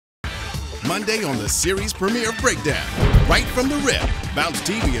Monday on the series premiere breakdown. Right from the rip, Bounce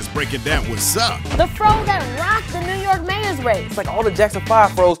TV is breaking down what's up. The fro that rocked the New York mayor's race. It's like all the Jackson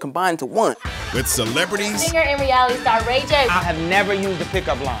 5 fros combined into one. With celebrities, Singer and reality star Ray J. I have never used a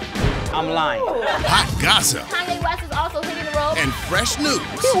pickup line. I'm lying. hot gossip, Kanye West is also hitting the road. and fresh news.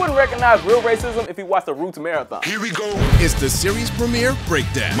 He wouldn't recognize real racism if he watched the Roots Marathon. Here we go. It's the series premiere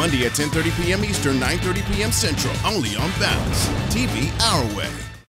breakdown. Monday at 10:30 p.m. Eastern, 9:30 p.m. Central. Only on Bounce TV Our Way.